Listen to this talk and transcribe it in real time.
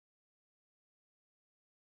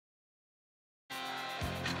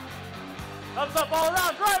Thumbs up all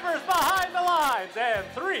around, drivers behind the lines. And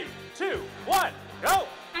 3, 2, 1, go.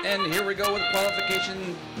 And here we go with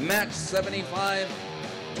qualification match 75,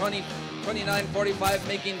 29-45,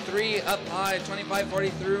 making 3 up high,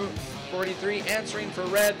 25-43, answering for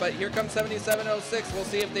red, but here comes 77-06. We'll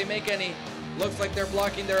see if they make any. Looks like they're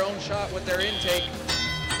blocking their own shot with their intake.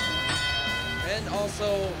 And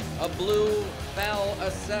also a blue foul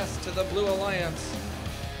assessed to the Blue Alliance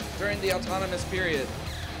during the autonomous period.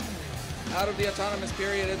 Out of the autonomous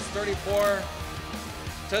period, it's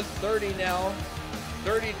 34-30 now.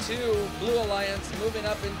 32 Blue Alliance moving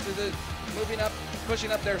up,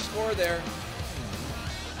 pushing up their score there.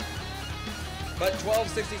 But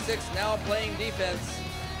 12-66 now playing defense.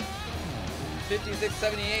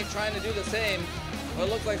 56-78 trying to do the same. Well,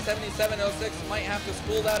 it looks like 77-06 might have to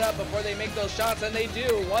spool that up before they make those shots, and they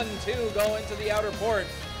do. 1-2 go into the outer port.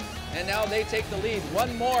 And now they take the lead.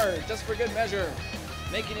 One more, just for good measure.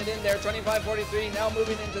 Making it in there, 25-43, now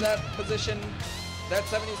moving into that position that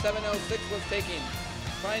 77-06 was taking.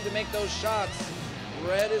 Trying to make those shots.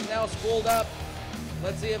 Red is now spooled up.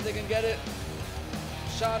 Let's see if they can get it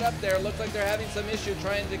shot up there. Looks like they're having some issue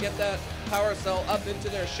trying to get that power cell up into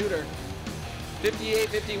their shooter.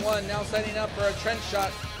 58-51 now setting up for a trench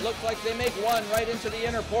shot. Looks like they make one right into the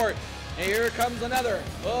inner port. And here comes another,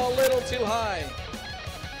 a little too high.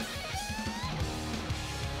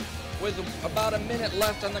 With about a minute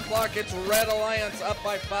left on the clock, it's Red Alliance up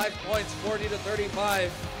by 5 points, 40-35.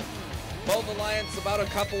 Both Alliance about a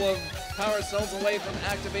couple of power cells away from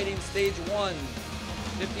activating stage 1.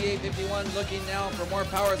 58-51 looking now for more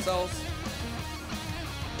power cells.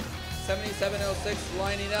 77-06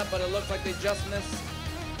 lining up, but it looks like they just missed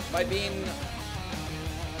by being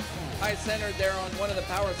high-centered there on one of the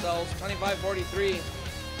power cells. 25-43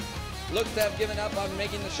 looks to have given up on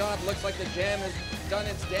making the shot. Looks like the jam has done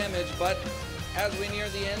its damage, but as we near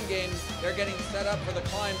the end game, they're getting set up for the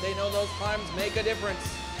climb. They know those climbs make a difference.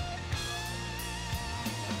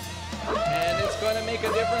 And it's going to make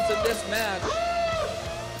a difference in this match.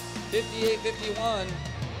 58-51.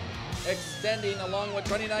 Extending along with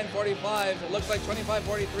 29-45. It looks like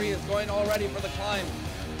 25-43 is going already for the climb.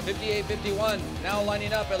 58-51 now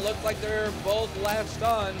lining up. It looks like they're both latched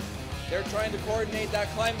on. They're trying to coordinate that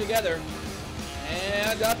climb together.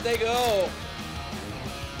 And up they go.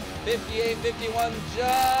 58-51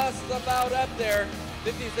 just about up there.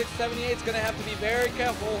 56-78 is going to have to be very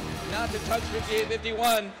careful not to touch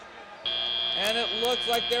 58-51. And it looks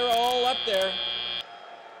like they're all up there.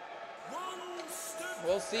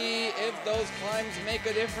 We'll see if those climbs make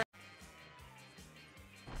a difference.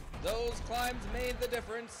 Those climbs made the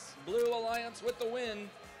difference. Blue Alliance with the win.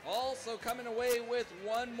 Also coming away with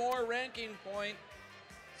one more ranking point.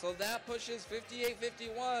 So that pushes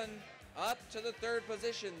 58-51 up to the 3rd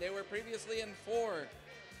position. They were previously in 4.